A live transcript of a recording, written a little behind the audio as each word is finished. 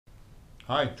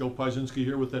Hi, Joe Piesinski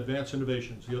here with Advanced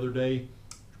Innovations. The other day,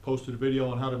 posted a video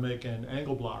on how to make an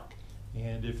angle block.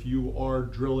 And if you are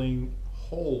drilling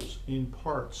holes in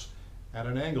parts at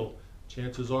an angle,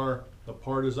 chances are the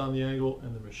part is on the angle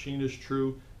and the machine is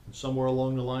true, and somewhere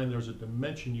along the line there's a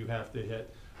dimension you have to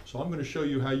hit. So I'm going to show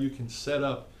you how you can set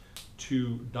up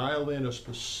to dial in a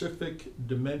specific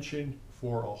dimension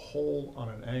for a hole on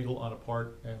an angle on a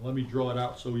part, and let me draw it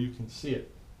out so you can see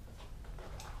it.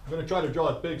 I'm going to try to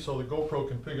draw it big so the GoPro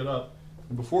can pick it up.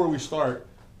 And before we start,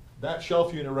 that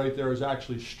shelf unit right there is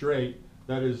actually straight.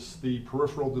 That is the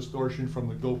peripheral distortion from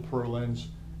the GoPro lens.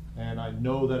 And I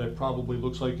know that it probably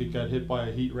looks like it got hit by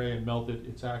a heat ray and melted.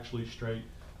 It's actually straight.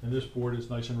 And this board is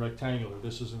nice and rectangular.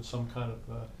 This isn't some kind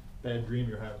of bad dream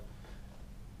you're having.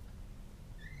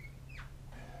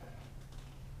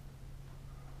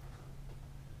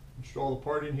 Install the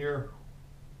part in here.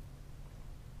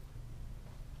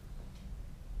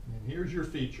 And here's your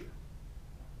feature.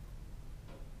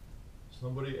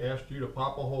 Somebody asked you to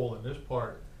pop a hole in this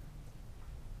part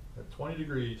at 20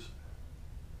 degrees.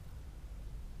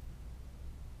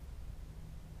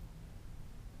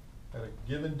 At a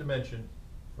given dimension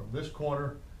from this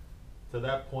corner to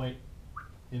that point,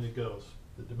 in it goes.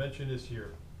 The dimension is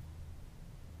here.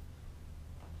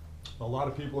 A lot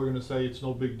of people are going to say it's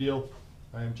no big deal.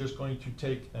 I am just going to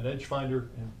take an edge finder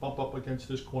and bump up against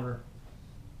this corner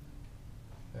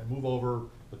and move over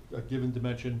a given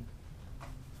dimension.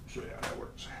 Show you how that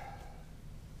works.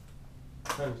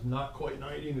 That is not quite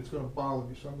 90 and it's going to bother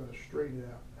me, so I'm going to straighten it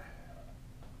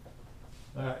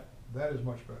out. Alright, that is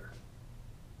much better.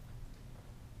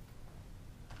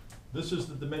 This is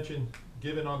the dimension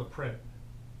given on the print,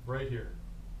 right here.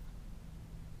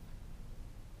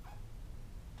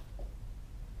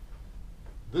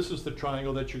 This is the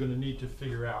triangle that you're going to need to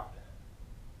figure out.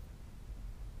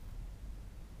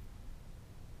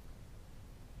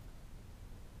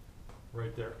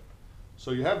 Right there.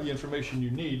 So you have the information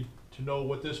you need to know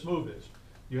what this move is.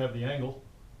 You have the angle,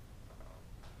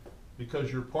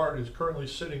 because your part is currently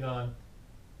sitting on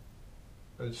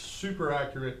a super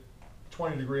accurate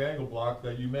 20-degree angle block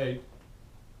that you made.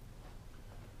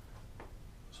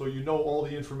 So you know all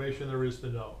the information there is to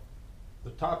know.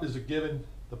 The top is a given,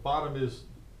 the bottom is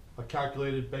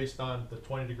calculated based on the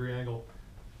 20-degree angle.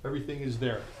 Everything is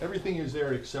there. Everything is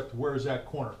there except where is that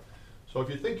corner. So if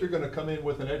you think you're going to come in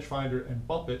with an edge finder and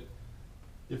bump it,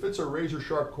 if it's a razor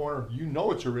sharp corner, you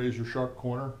know it's a razor sharp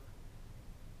corner,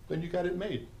 then you got it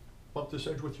made. Bump this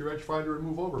edge with your edge finder and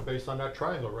move over based on that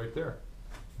triangle right there.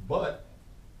 But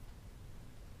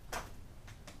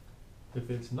if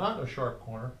it's not a sharp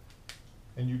corner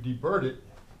and you debird it,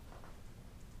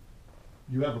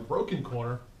 you have a broken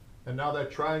corner, and now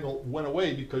that triangle went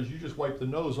away because you just wiped the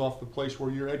nose off the place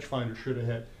where your edge finder should have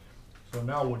hit. So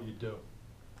now what do?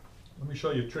 Let me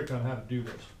show you a trick on how to do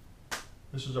this.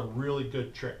 This is a really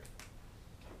good trick.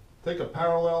 Take a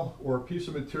parallel or a piece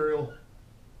of material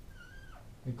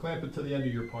and clamp it to the end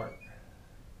of your part.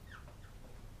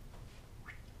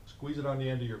 Squeeze it on the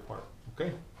end of your part,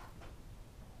 okay?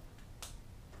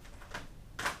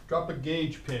 Drop a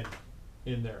gauge pin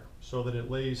in there so that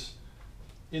it lays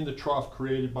in the trough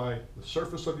created by the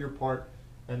surface of your part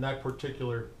and that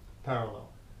particular parallel.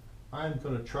 I'm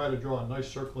going to try to draw a nice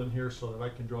circle in here so that I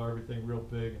can draw everything real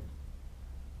big and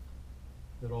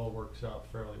it all works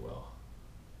out fairly well.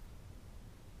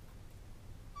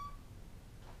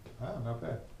 Ah, not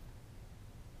bad.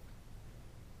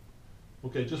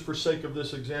 Okay, just for sake of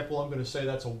this example, I'm going to say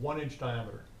that's a 1-inch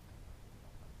diameter,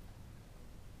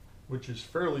 which is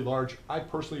fairly large. I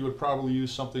personally would probably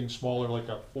use something smaller like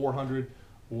a 400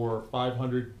 or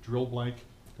 500 drill blank,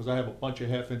 because I have a bunch of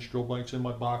 1/2-inch drill blanks in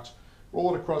my box.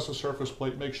 Roll it across the surface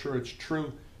plate, make sure it's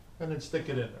true, and then stick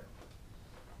it in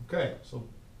there. Okay, so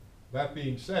that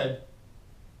being said,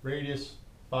 radius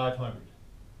 500.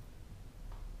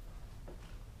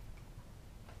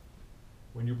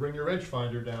 When you bring your edge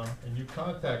finder down and you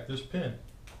contact this pin,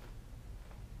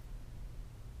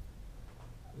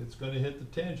 it's going to hit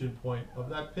the tangent point of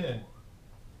that pin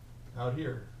out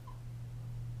here,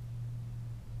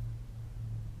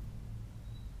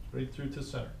 straight through to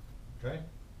center, okay?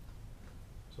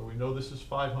 So we know this is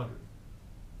 500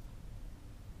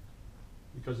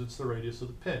 because it's the radius of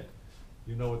the pin.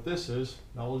 You know what this is.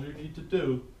 Now all you need to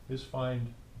do is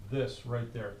find this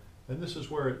right there. And this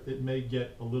is where it may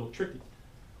get a little tricky.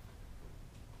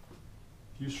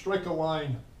 If you strike a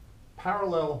line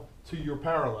parallel to your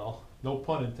parallel, no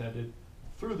pun intended,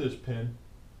 through this pin,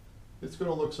 it's going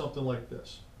to look something like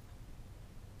this.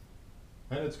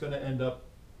 And it's going to end up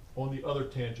on the other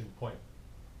tangent point.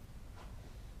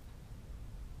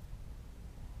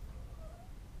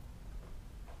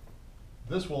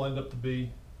 this will end up to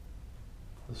be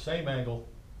the same angle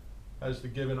as the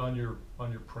given on your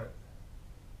print,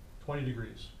 20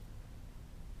 degrees.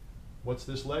 What's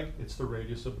this leg? It's the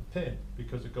radius of the pin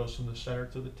because it goes from the center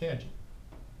to the tangent,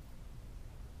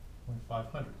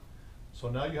 0.500. So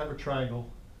now you have a triangle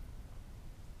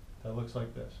that looks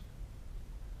like this.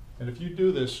 And if you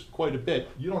do this quite a bit,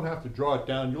 you don't have to draw it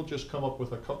down. You'll just come up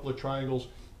with a couple of triangles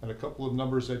and a couple of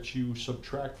numbers that you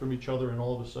subtract from each other, and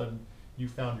all of a sudden you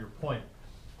found your point.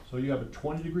 So you have a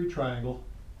 20-degree triangle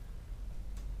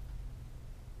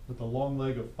with a long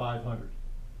leg of 500.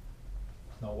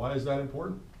 Now, why is that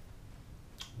important?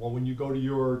 Well, when you go to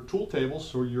your tool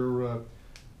tables or your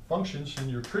functions in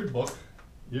your trig book,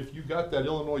 if you got that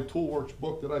Illinois Toolworks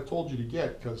book that I told you to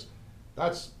get, because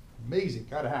that's amazing,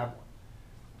 gotta have one.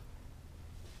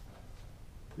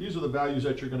 These are the values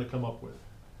that you're going to come up with.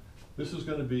 This is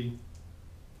going to be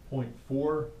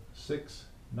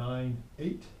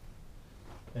 0.4698,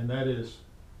 and that is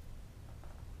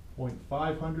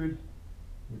 0.500,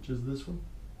 which is this one,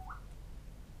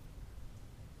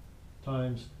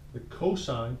 times the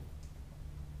cosine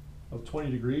of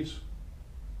 20 degrees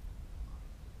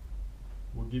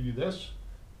will give you this.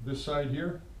 This side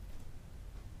here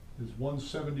is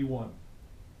 171,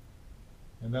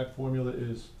 and that formula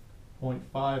is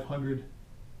 0.500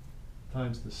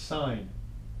 times the sine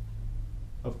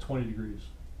of 20 degrees.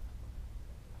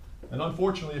 And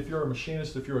unfortunately, if you're a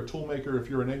machinist, if you're a tool maker, if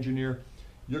you're an engineer,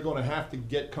 you're going to have to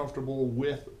get comfortable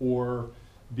with or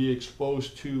be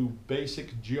exposed to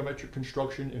basic geometric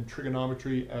construction and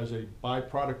trigonometry as a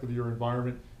byproduct of your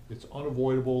environment. It's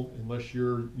unavoidable unless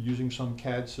you're using some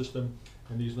CAD system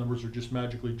and these numbers are just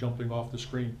magically jumping off the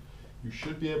screen. You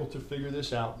should be able to figure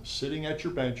this out sitting at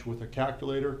your bench with a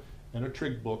calculator and a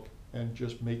trig book and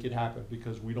just make it happen,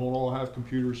 because we don't all have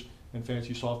computers and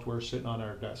fancy software sitting on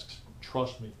our desks.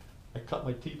 Trust me, I cut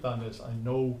my teeth on this. I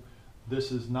know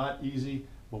this is not easy,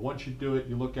 but once you do it,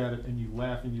 you look at it and you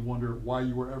laugh and you wonder why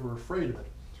you were ever afraid of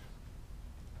it.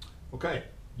 Okay,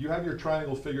 you have your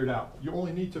triangle figured out. You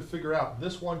only need to figure out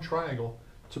this one triangle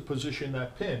to position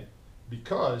that pin,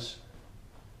 because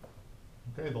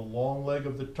okay, the long leg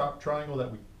of the top triangle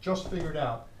that we just figured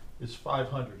out is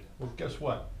 500. Well, guess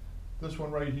what? This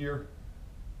one right here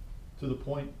to the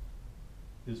point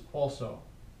is also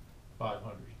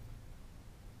 500.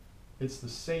 It's the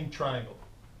same triangle,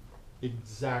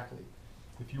 exactly.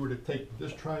 If you were to take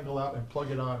this triangle out and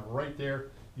plug it on right there,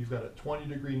 you've got a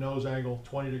 20-degree nose angle,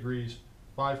 20 degrees,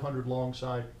 500 long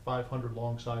side, 500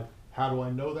 long side. How do I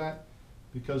know that?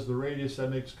 Because the radius that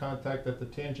makes contact at the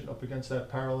tangent up against that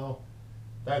parallel,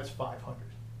 that's 500.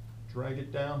 Drag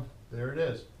it down, there it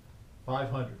is,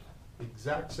 500.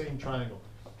 Exact same triangle.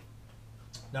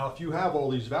 Now, if you have all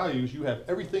these values, you have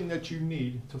everything that you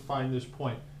need to find this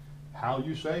point. How,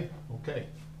 you say? Okay,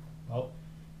 well,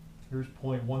 here's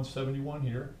 0.171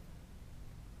 here,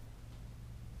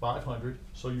 500.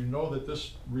 So you know that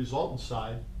this resultant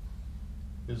side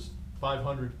is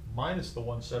 500 minus the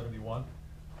 171.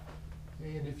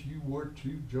 And if you were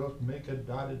to just make a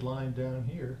dotted line down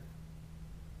here,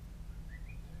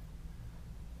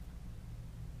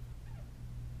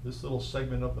 this little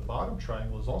segment of the bottom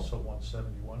triangle is also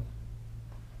 171,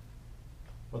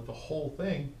 but the whole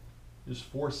thing is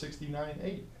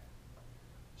 469.8.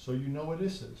 So you know what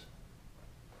this is.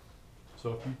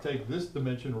 So if you take this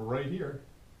dimension right here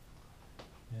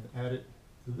and add it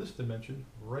to this dimension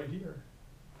right here,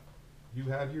 you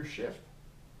have your shift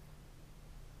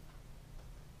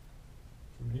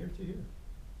from here to here.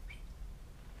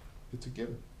 It's a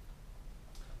given.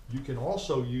 You can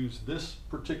also use this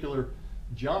particular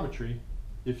geometry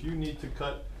if you need to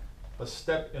cut a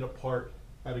step in a part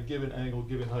at a given angle,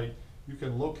 given height. You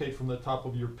can locate from the top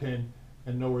of your pin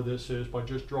and know where this is by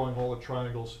just drawing all the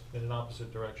triangles in an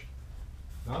opposite direction.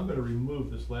 Now I'm going to remove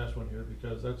this last one here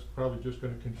because that's probably just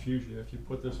going to confuse you if you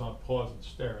put this on pause and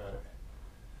stare at it.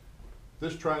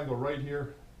 This triangle right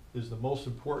here is the most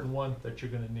important one that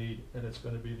you're going to need, and it's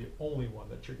going to be the only one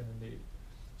that you're going to need.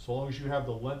 So long as you have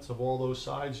the lengths of all those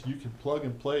sides, you can plug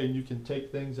and play and you can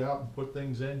take things out and put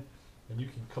things in, and you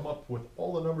can come up with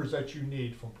all the numbers that you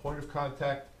need from point of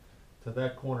contact to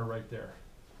that corner right there.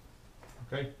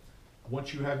 Okay?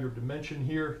 Once you have your dimension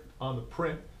here on the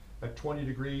print at 20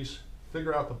 degrees,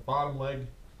 figure out the bottom leg,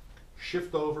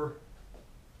 shift over,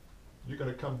 you're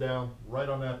going to come down right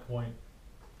on that point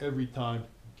every time,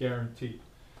 guaranteed.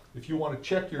 If you want to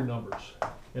check your numbers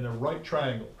in a right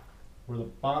triangle where the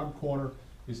bottom corner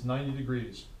is 90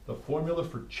 degrees, the formula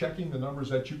for checking the numbers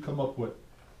that you come up with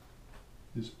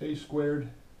is a squared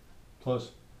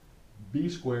plus b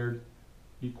squared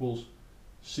equals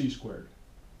c squared.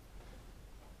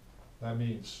 That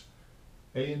means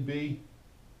a and b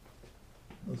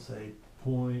let's say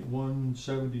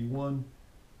 0.171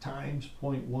 times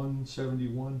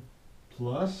 0.171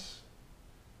 plus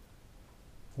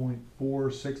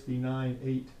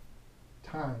 0.4698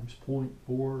 times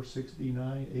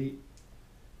 0.4698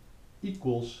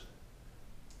 equals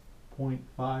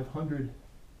 0.500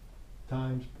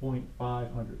 times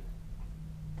 0.500.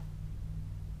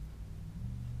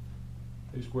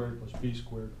 A squared plus b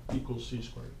squared equals c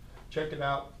squared. Check it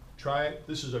out, try it.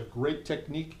 This is a great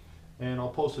technique, and I'll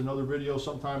post another video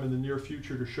sometime in the near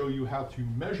future to show you how to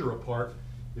measure a part.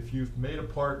 If you've made a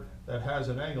part that has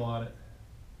an angle on it,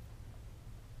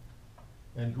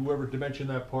 and whoever dimensioned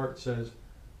that part says,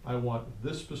 I want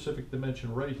this specific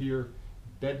dimension right here,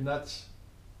 bed nuts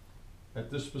at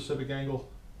this specific angle,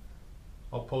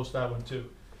 I'll post that one too.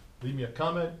 Leave me a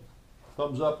comment,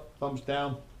 thumbs up, thumbs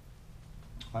down.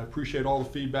 I appreciate all the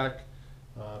feedback.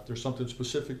 If there's something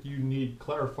specific you need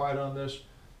clarified on this,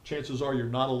 chances are you're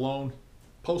not alone.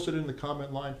 Post it in the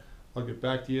comment line. I'll get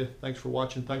back to you. Thanks for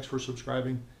watching. Thanks for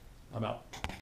subscribing. I'm out.